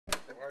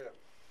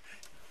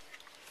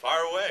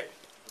away.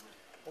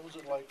 What was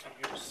it like for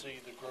you to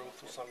see the growth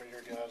of some of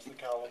your guys, the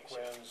Kyle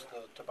Quinns,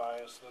 the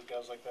Tobias, the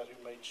guys like that who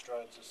made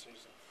strides this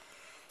season?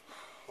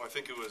 Well, I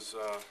think it was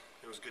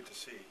good to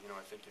see. You know,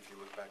 I think if you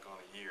look back on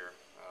a year,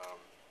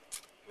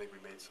 I think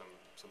we made some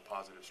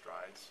positive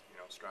strides.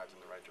 You know, strides in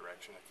the right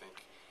direction. I think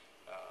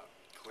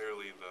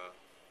clearly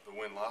the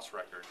win-loss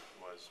record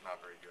was not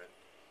very good.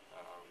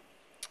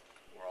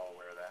 We're all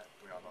aware of that.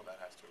 We all know that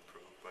has to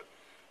improve. But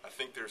I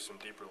think there's some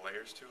deeper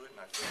layers to it,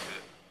 and I think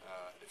that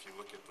if you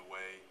look at the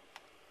way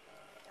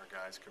our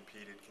guys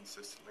competed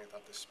consistently, I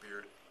thought the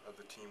spirit of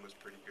the team was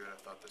pretty good. I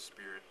thought the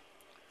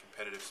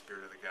competitive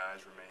spirit of the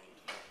guys remained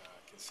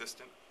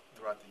consistent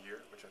throughout the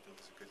year, which I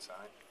think is a good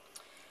sign.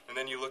 And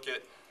then you look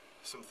at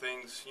some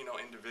things, you know,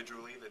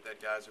 individually that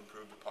guys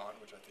improved upon,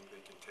 which I think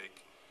they can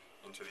take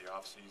into the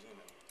off season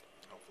and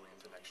hopefully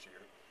into next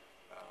year.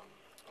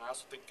 I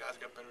also think guys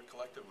got better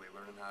collectively,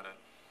 learning how to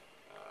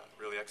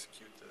really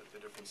execute the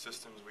different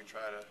systems we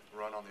try to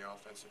run on the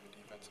offensive and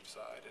defensive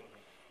side, and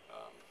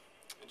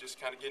just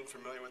kind of getting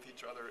familiar with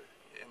each other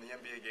in the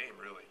NBA game,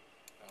 really.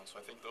 So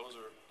I think those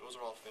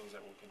are all things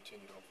that will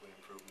continue to hopefully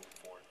improve moving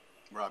forward.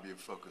 Rob,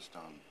 you've focused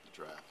on the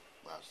draft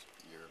last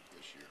year,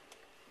 this year.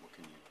 What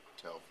can you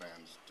tell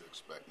fans to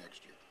expect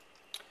next year?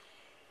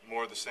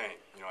 More of the same.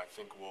 You know, I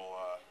think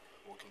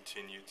we'll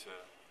continue to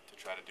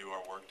try to do our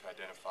work to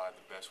identify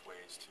the best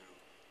ways to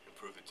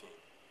improve the team.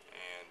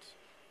 And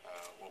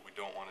what we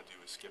don't want to do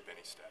is skip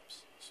any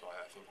steps. So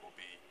I think we'll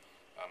be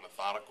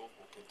methodical.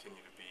 We'll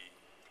continue to be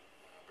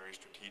very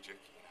strategic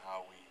in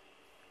how we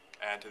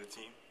add to the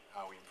team,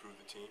 how we improve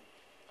the team.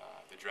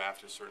 The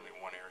draft is certainly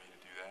one area to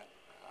do that.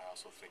 I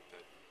also think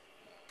that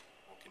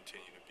we'll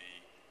continue to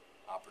be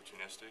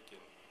opportunistic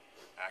and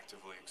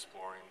actively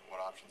exploring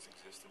what options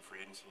exist in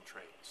free agency and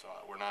trade. So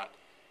we're not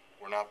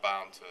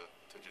bound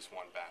to just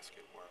one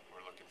basket.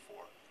 We're looking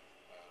for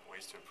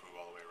ways to improve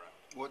all the way around.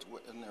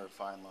 Isn't there a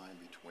fine line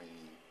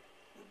between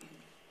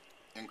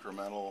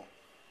incremental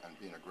and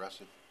being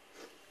aggressive?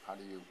 How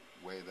do you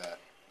weigh that?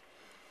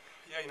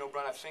 Yeah, you know,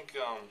 Brian, I think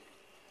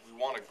we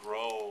want to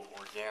grow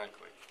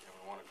organically, and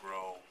we want to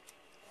grow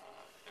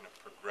in a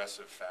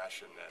progressive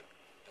fashion that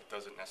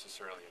doesn't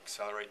necessarily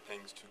accelerate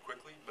things too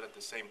quickly, but at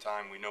the same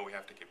time, we know we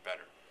have to get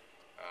better.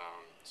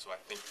 So I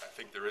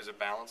think there is a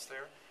balance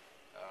there,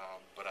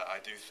 but I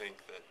do think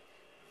that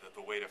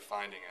the way to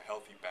finding a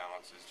healthy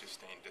balance is just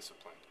staying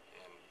disciplined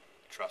and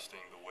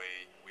trusting the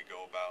way we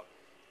go about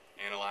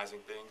analyzing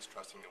things,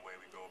 trusting the way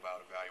we go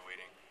about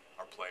evaluating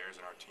our players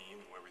and our team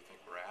and where we think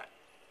we're at,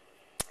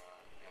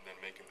 and then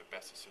making the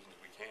best decisions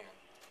we can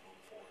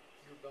moving forward.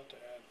 You're about to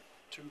add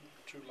two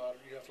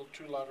lottery. You have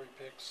 2 lottery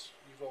picks.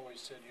 You've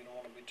always said you don't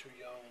want to be too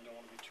young, don't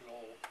want to be too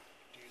old.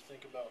 Do you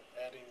think about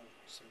adding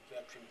some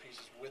veteran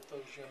pieces with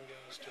those young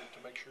guys to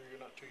make sure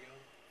you're not too young?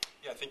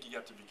 Yeah, I think you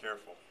have to be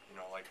careful. You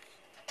know, like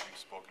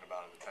we've spoken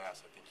about in the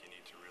past, I think you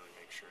need to really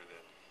make sure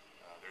that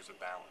there's a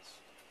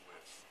balance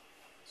with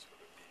sort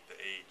of the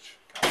age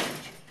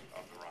composition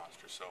of the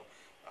roster. So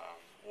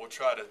we'll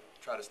try to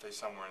stay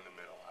somewhere in the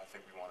middle. I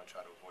think we want to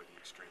try to avoid the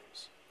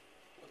extremes.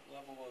 What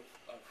level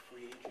of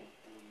free agent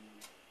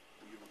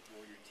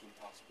will your team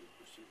possibly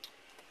pursue?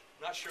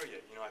 Not sure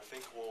yet. You know, I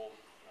think we'll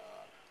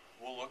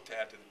look to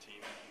add to the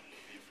team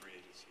via free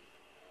agency.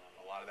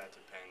 A lot of that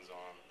depends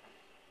on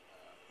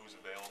who's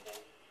available,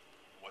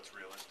 what's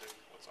realistic,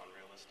 what's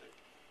unrealistic.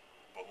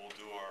 But we'll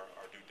do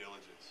our due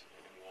diligence,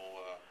 and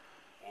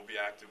we'll be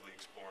actively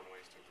exploring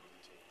ways to improve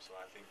the team. So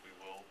I think we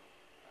will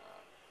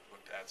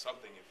look to add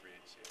something in free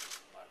agency.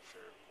 I'm not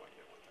sure quite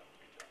yet what that will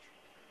be, Josh.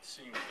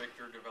 Seeing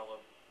Victor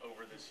develop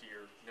over this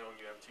year, knowing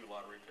you have 2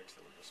 lottery picks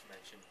that were just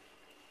mentioned,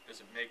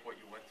 does it make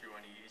what you went through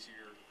any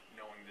easier,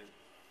 knowing that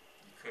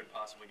you could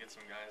possibly get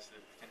some guys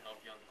that can help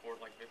you on the court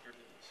like Victor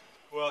did?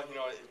 Well, you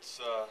know,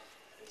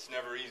 it's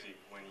never easy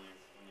when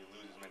you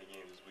lose as many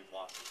games as we've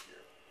lost this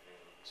year,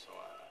 and so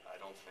I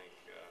don't think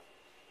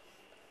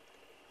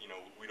you know,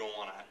 we don't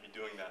want to be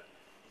doing that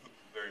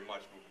very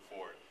much moving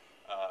forward.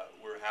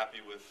 We're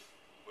happy with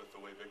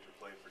the way Victor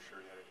played for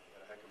sure. He had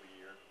a heck of a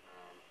year,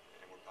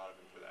 and we're proud of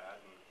him for that.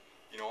 And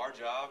you know, our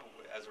job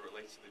as it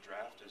relates to the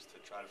draft is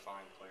to try to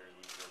find players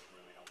we feel can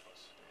really help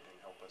us and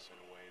help us in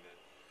a way that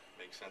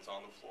makes sense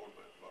on the floor,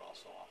 but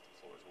also off the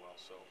floor as well.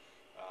 So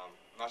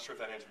I'm not sure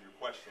if that answered your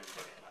question,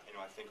 but you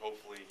know, I think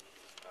hopefully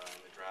in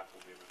the draft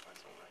we'll be able to find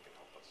someone that can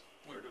help us.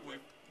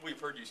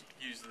 We've heard you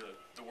use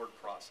the word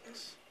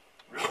process.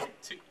 Really?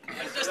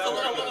 Just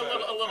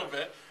a little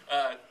bit.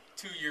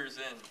 2 years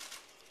in,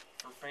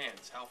 for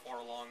fans, how far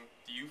along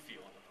do you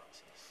feel in the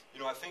process? You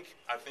know, I think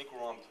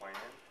we're on plan.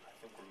 I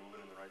think we're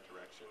moving in the right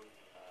direction.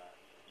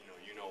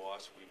 You know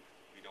us.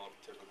 We don't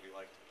typically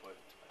like to put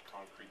a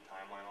concrete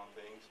timeline on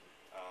things,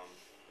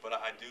 but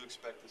I do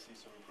expect to see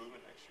some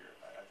improvement next year.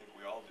 I think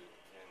we all do,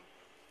 and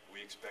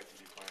we expect to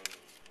be playing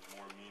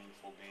more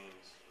meaningful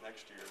games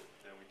next year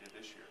than we did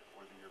this year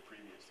or the year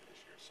previous to this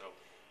year. So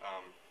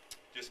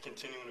just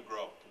continuing to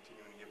grow,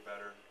 continuing to get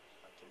better,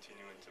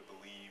 continuing to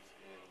believe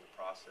in the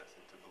process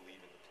and to believe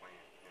in the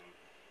plan. And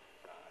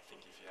I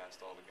think if you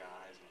asked all the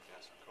guys and if you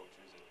asked our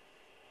coaches and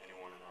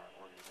anyone in our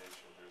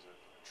organization, there's a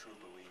true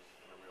belief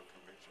and a real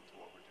conviction to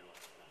what we're doing.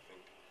 And I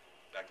think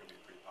that can be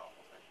a pretty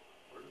powerful thing.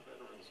 Where do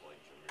veterans like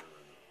Jameer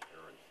and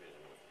Aaron fit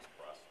in with this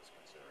process,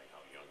 considering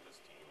how young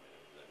this team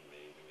is and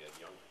may even get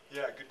younger?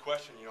 Yeah, good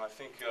question. I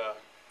think,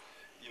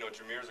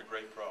 Jameer's a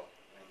great pro,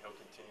 and he'll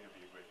continue to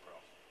be a great pro.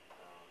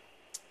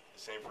 The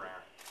same for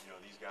Aaron.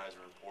 These guys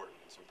are important.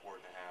 It's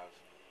important to have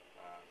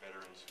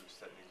veterans who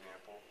set an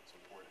example. It's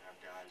important to have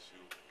guys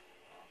who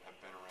have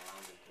been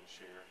around and can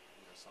share,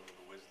 some of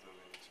the wisdom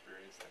and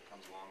experience that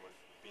comes along with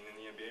being in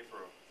the NBA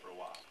for a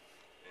while.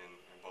 And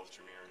both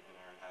Jameer and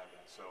Aaron have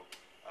that. So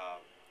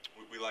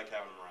we like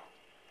having them around.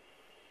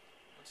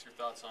 What's your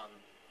thoughts on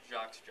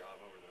Jacques' job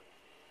over the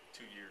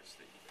 2 years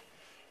that you've been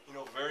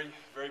here? Very,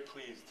 very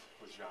pleased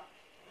with Jacques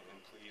and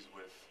pleased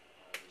with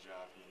the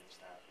job he and his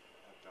staff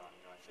have done.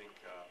 I think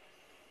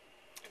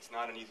it's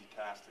not an easy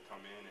task to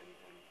come in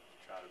and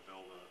try to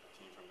build a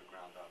team from the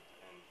ground up.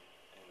 And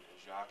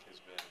Jacques has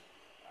been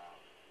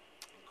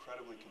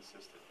incredibly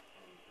consistent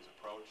in his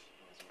approach,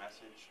 in his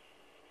message,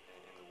 and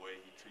in the way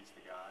he treats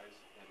the guys.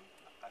 And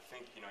I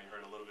think, you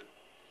heard a little bit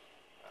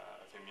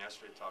of him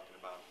yesterday talking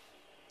about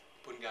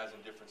putting guys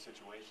in different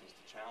situations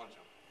to challenge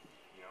them.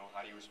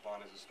 How do you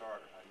respond as a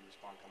starter? How do you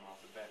respond coming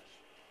off the bench?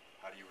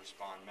 How do you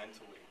respond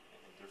mentally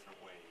in different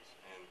ways?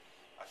 And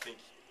I think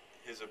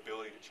his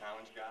ability to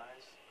challenge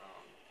guys,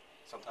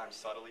 sometimes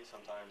subtly,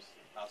 sometimes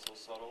not so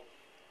subtle,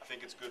 I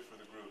think it's good for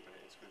the group and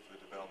it's good for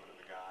the development of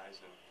the guys.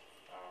 And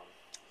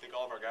I think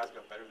all of our guys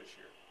got better this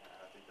year.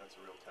 I think that's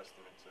a real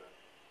testament to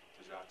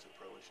Jacques'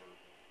 approach. And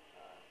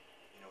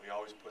he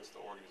always puts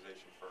the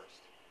organization first,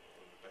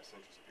 and the best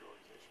interest of the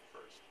organization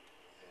first,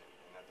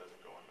 and that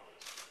doesn't go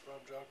unnoticed.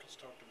 Rob Jacques has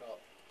talked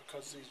about,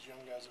 because these young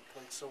guys have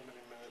played so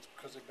many minutes,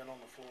 because they've been on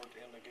the floor at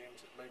the end of the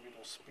games, that maybe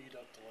it'll speed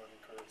up the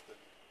learning curve,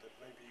 that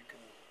maybe you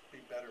can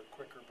be better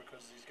quicker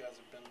because these guys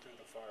have been through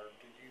the fire.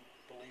 Do you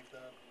believe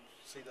that?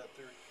 See that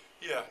theory?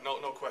 Yeah,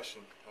 no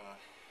question,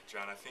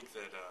 John. I think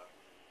that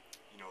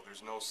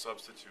there's no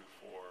substitute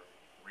for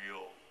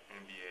real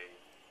NBA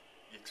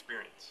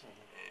experience,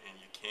 and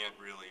you can't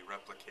really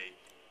replicate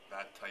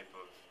that type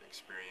of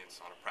experience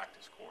on a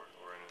practice court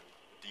or in a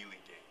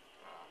D-League game.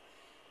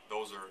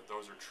 Those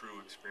are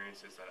true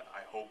experiences that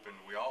I hope and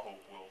we all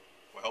hope will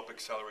help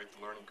accelerate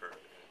the learning curve,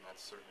 and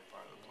that's certainly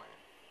part of the plan.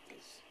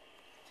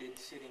 Did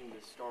sitting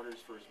the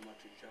starters for as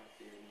much as Jacques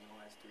did in the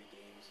last 3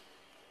 games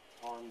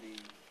harm the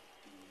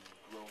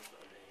growth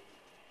of a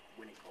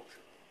winning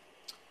culture?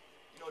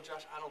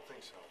 Josh, I don't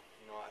think so.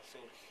 I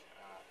think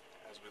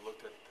as we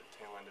looked at the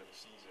tail end of the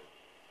season,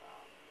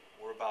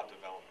 we're about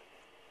development.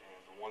 And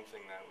the one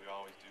thing that we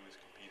always do is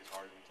compete as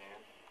hard as we can.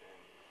 And,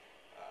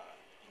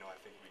 I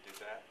think we did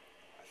that.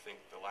 I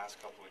think the last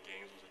couple of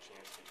games was a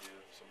chance to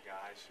give some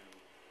guys who,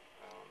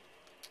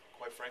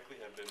 quite frankly,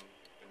 have been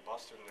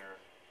busting their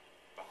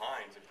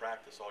behinds in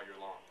practice all year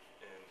long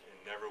and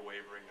never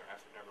wavering. Their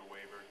effort never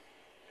wavered.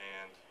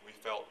 And we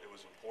felt it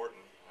was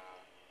important.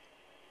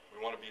 We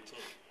want to be a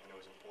team, and it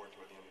was important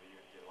at the end of the year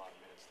to get a lot of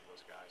minutes to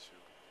those guys who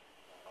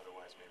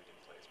otherwise maybe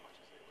didn't play as much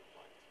as they would have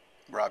liked.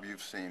 Rob,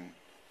 you've seen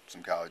some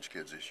college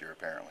kids this year,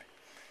 apparently.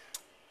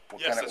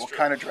 Yes, What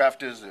kind of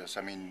draft is this?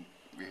 I mean,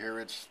 we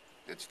hear it's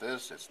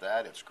this, it's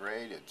that, it's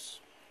great,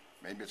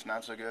 maybe it's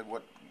not so good.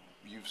 What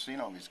you've seen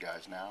all these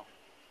guys now?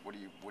 What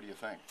do you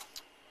think?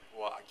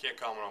 Well, I can't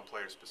comment on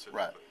players specifically,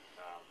 right.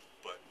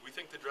 But we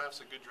think the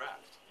draft's a good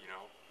draft.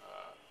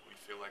 We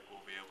feel like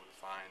we'll be able to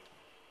find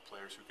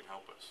players who can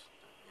help us.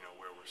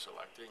 Where we're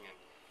selecting, and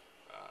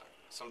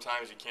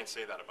sometimes you can't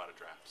say that about a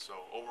draft.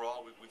 So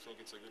overall, we think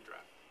it's a good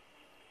draft.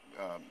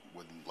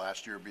 Would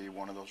last year be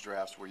one of those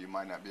drafts where you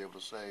might not be able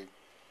to say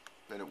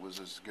that it was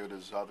as good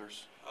as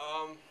others?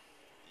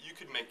 You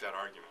could make that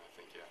argument, I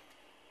think, yeah.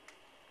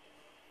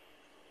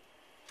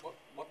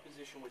 What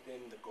position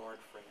within the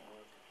guard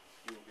framework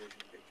do you envision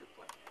Victor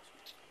playing next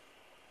week?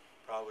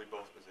 Probably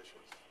both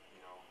positions.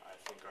 I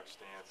think our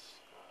stance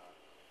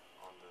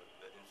on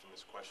the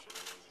infamous question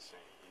remains the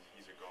same.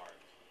 He's a guard,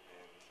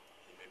 and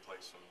he may play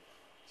some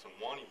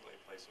one, he may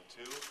play some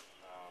two.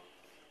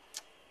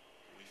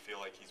 We feel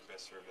like he's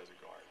best served as a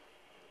guard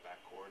in the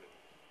backcourt and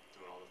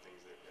doing all the things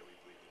that we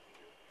believe he can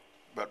do.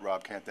 But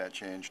Rob, can't that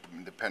change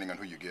depending on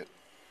who you get?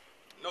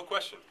 No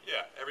question.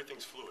 Yeah,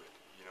 everything's fluid.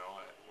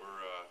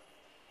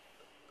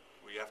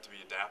 We have to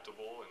be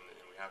adaptable, and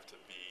we have to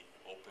be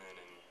open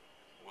and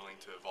willing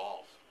to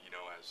evolve,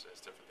 as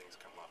different things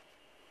come up.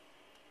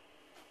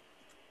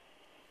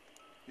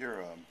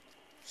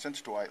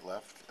 Since Dwight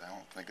left, I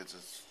don't think it's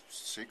a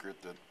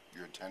secret that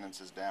your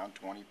attendance is down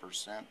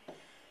 20%.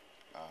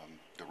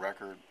 The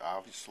record,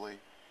 obviously.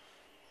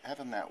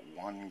 Having that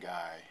one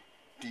guy,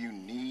 do you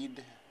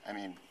need,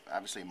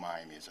 obviously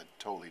Miami is a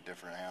totally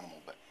different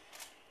animal, but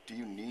do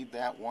you need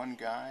that one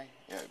guy?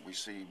 We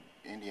see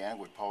Indiana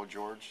with Paul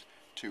George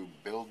to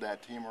build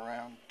that team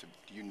around. Do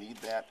you need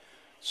that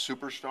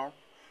superstar?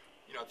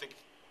 I think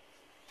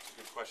it's a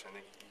good question. I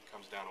think it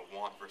comes down to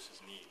want versus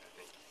need. I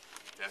think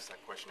if you ask that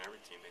question to every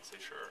team, they'd say,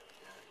 sure,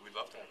 we'd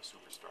love to have a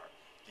superstar.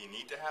 Do you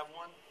need to have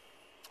one?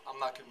 I'm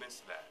not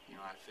convinced of that.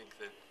 I think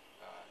that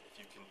if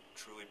you can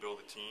truly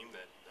build a team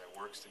that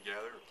works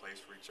together and plays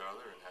for each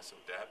other and has some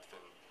depth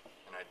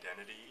and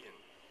identity and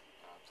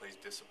plays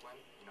discipline,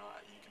 you know,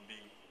 you can be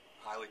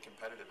highly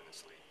competitive in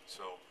this league.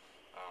 So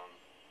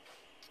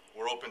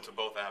we're open to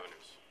both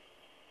avenues.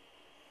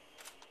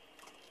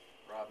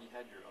 Rob, you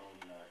had your own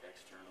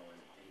external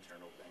and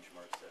internal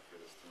benchmarks set for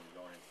this team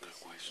going into this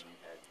season. You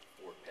had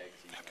 4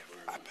 pegs each, I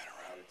believe,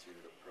 attitude,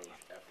 approach,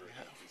 effort,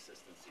 and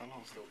consistency. Do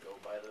you still go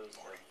by those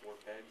 4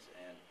 pegs,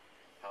 and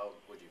how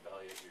would you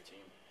evaluate your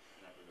team in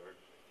that regard?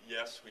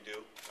 Yes, we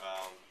do.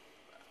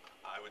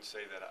 I would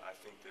say that I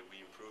think that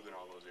we improved in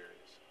all those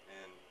areas.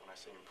 And when I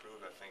say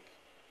improved, I think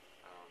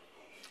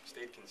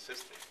stayed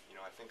consistent. You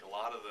know, I think a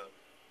lot of the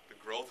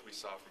growth we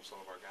saw from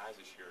some of our guys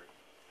this year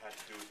had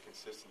to do with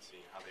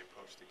consistency and how they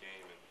approach the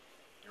game. And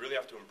you really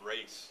have to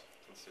embrace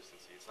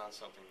consistency. It's not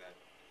something that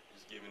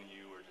is given to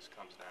you or just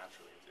comes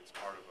naturally. It's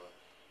part of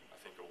I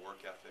think, a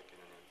work ethic and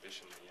an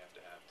ambition that you have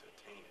to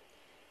attain it.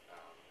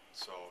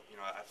 So, you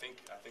know, I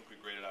think we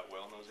graded out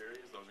well in those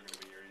areas. Those are going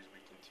to be areas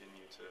we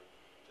continue to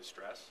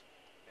stress,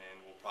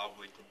 and we'll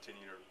probably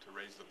continue to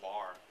raise the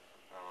bar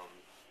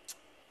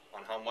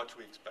on how much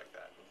we expect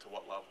that and to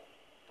what level.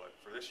 But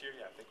for this year,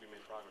 yeah, I think we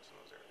made progress in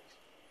those areas.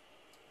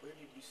 Where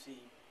did you see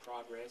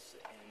progress,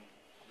 and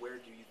where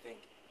do you think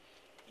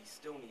he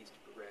still needs to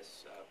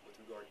progress with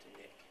regard to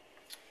Nick?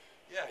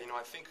 Yeah, you know,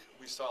 I think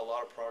we saw a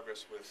lot of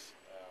progress with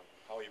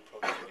how he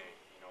approached the game.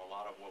 You know, a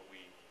lot of what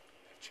we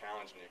have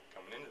challenged Nick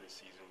coming into this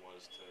season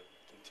was to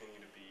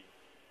continue to be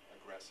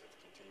aggressive,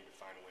 continue to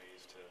find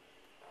ways to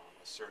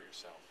assert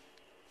yourself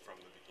from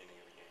the beginning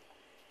of the game.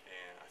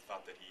 And I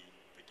thought that he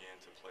began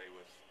to play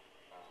with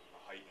a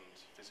heightened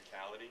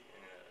physicality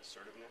and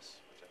assertiveness,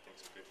 which I think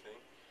is a good thing.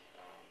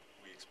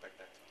 We expect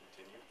that to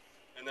continue.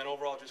 And then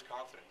overall, just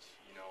confidence.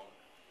 You know,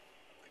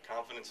 the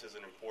confidence is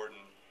an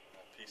important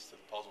piece to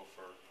the puzzle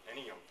for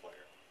any young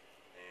player.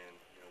 And,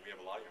 you know, we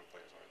have a lot of young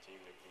players on our team,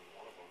 Nick being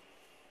one of them.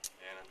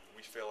 And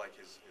we feel like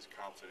his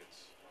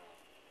confidence,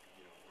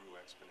 you know, grew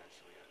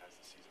exponentially as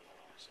the season went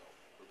on. So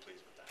we're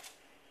pleased with that.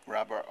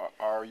 Rob,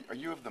 are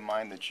you of the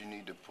mind that you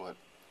need to put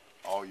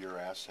all your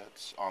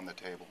assets on the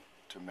table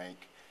to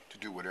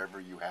do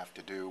whatever you have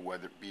to do,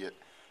 whether it be it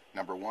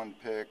number 1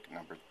 pick,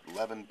 number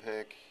 11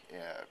 pick,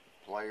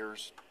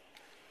 players?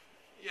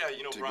 Yeah,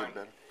 you know, to Brian. get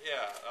better?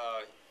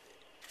 Yeah,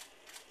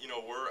 you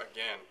know, we're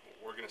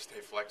going to stay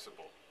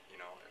flexible. You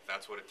know, if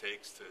that's what it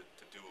takes to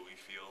do what we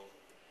feel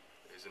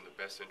is in the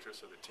best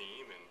interest of the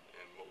team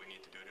and what we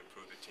need to do to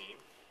improve the team,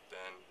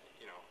 then,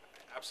 you know,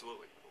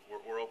 absolutely.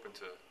 We're open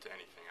to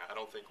anything. I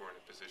don't think we're in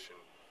a position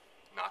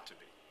not to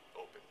be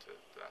open to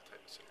that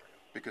type of scenario.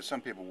 Because some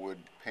people would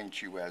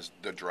paint you as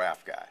the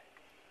draft guy.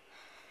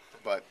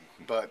 But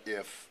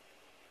if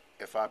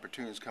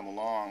opportunities come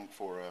along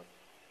for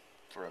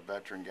a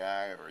veteran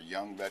guy or a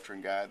young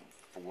veteran guy,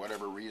 for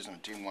whatever reason, a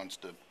team wants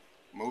to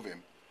move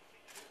him,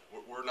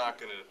 we're not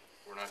going to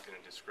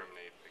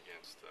discriminate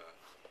against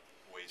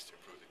ways to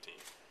improve the team.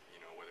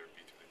 You know, whether it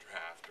be through the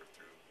draft or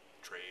through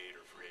trade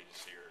or free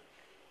agency or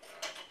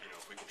you know,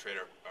 if we can trade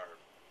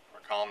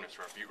our columnist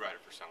or our beat writer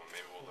for someone,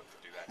 maybe we'll look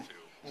to do that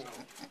too. So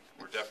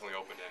we're definitely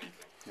open to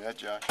anything. yeah,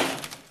 Josh,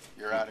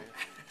 you're out of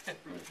here.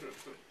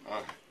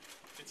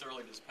 It's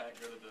early. Does Pat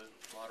go to the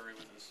lottery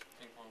with his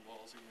ping pong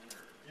balls again?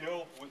 Or? You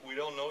know, we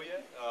don't know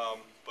yet,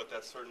 but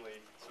that's certainly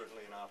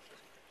an option.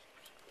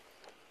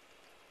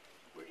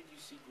 Where did you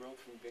see growth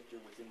from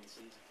Victor within the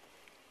season?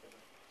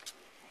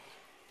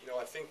 You know,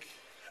 I think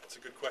that's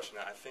a good question.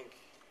 I think,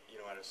 you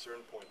know, at a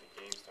certain point the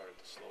game started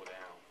to slow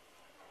down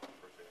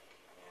for Vic.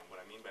 And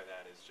what I mean by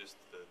that is just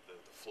the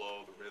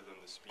flow, the rhythm,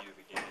 the speed of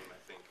the game.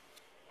 I think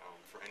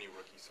for any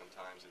rookie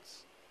sometimes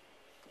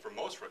for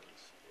most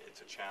rookies,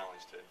 it's a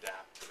challenge to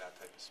adapt to that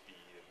type of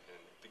speed. And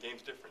the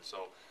game's different.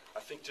 So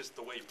I think just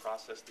the way he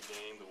processed the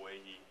game, the way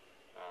he,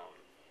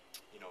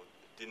 you know,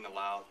 didn't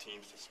allow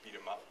teams to speed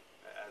him up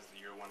as the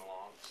year went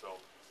along. So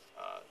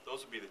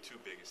those would be the 2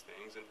 biggest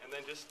things. And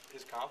then just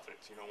his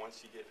confidence. You know,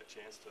 once you get a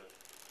chance to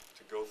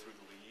go through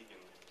the league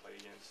and play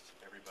against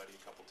everybody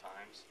a couple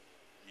times,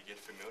 you get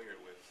familiar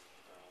with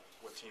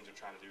what teams are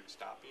trying to do to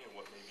stop you and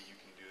what maybe you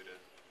can do to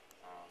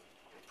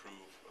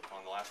improve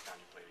upon the last time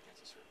you played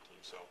against a certain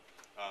team. So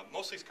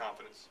mostly it's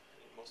confidence.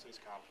 Mostly it's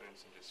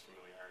confidence and just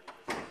familiarity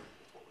with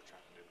what we're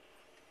trying to do.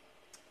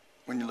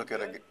 When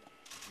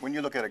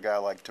you look at a guy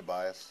like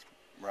Tobias,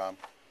 Rob,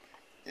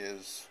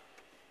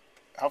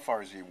 how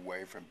far is he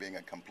away from being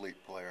a complete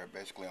player,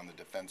 basically on the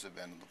defensive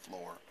end of the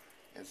floor?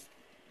 Is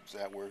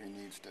that where he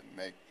needs to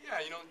make? Yeah,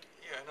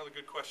 another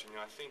good question. You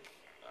know, I think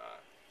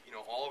you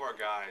know, all of our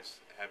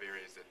guys have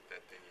areas that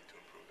they need to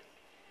improve in,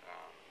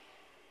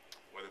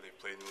 whether they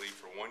played in the league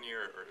for 1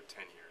 year or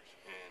 10 years.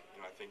 And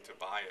you know, I think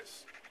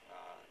Tobias,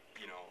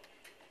 you know,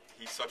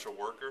 he's such a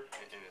worker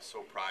and is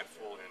so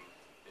prideful in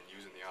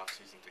using the off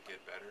season to get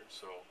better.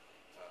 So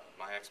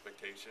our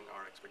expectation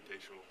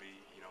will be,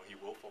 you know, he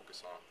will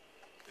focus on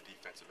the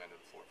defensive end of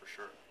the floor for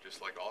sure,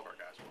 just like all of our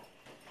guys will.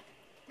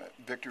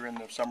 Victor in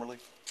the summer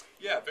league?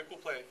 Yeah, Vic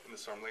will play in the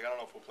summer league. I don't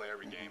know if we'll play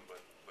every game,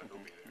 but he'll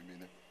be there. He'll be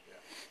there.